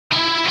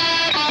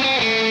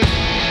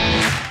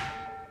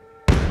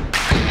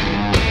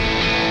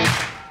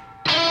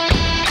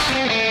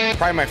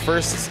probably my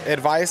first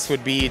advice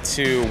would be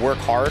to work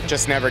hard,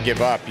 just never give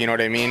up, you know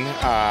what I mean?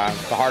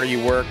 The harder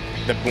you work,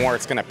 the more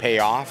it's gonna pay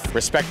off.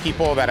 Respect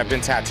people that have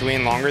been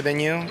tattooing longer than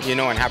you,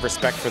 and have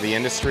respect for the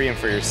industry and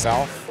for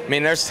yourself. I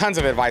mean, there's tons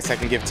of advice I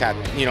can give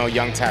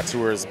young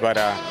tattooers, but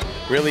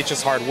really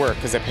just hard work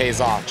because it pays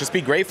off. Just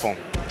be grateful,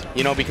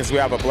 because we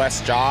have a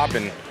blessed job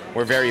and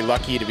we're very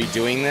lucky to be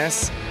doing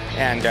this.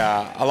 And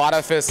a lot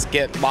of us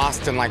get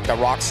lost in like the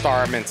rock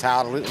star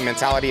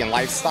mentality and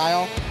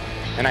lifestyle.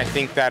 And I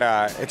think that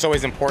it's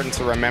always important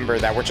to remember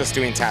that we're just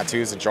doing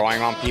tattoos and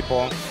drawing on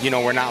people.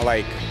 We're not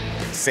like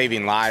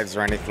saving lives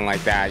or anything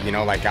like that,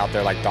 like out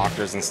there like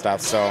doctors and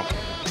stuff. So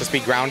just be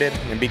grounded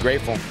and be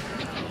grateful,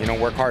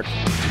 work hard.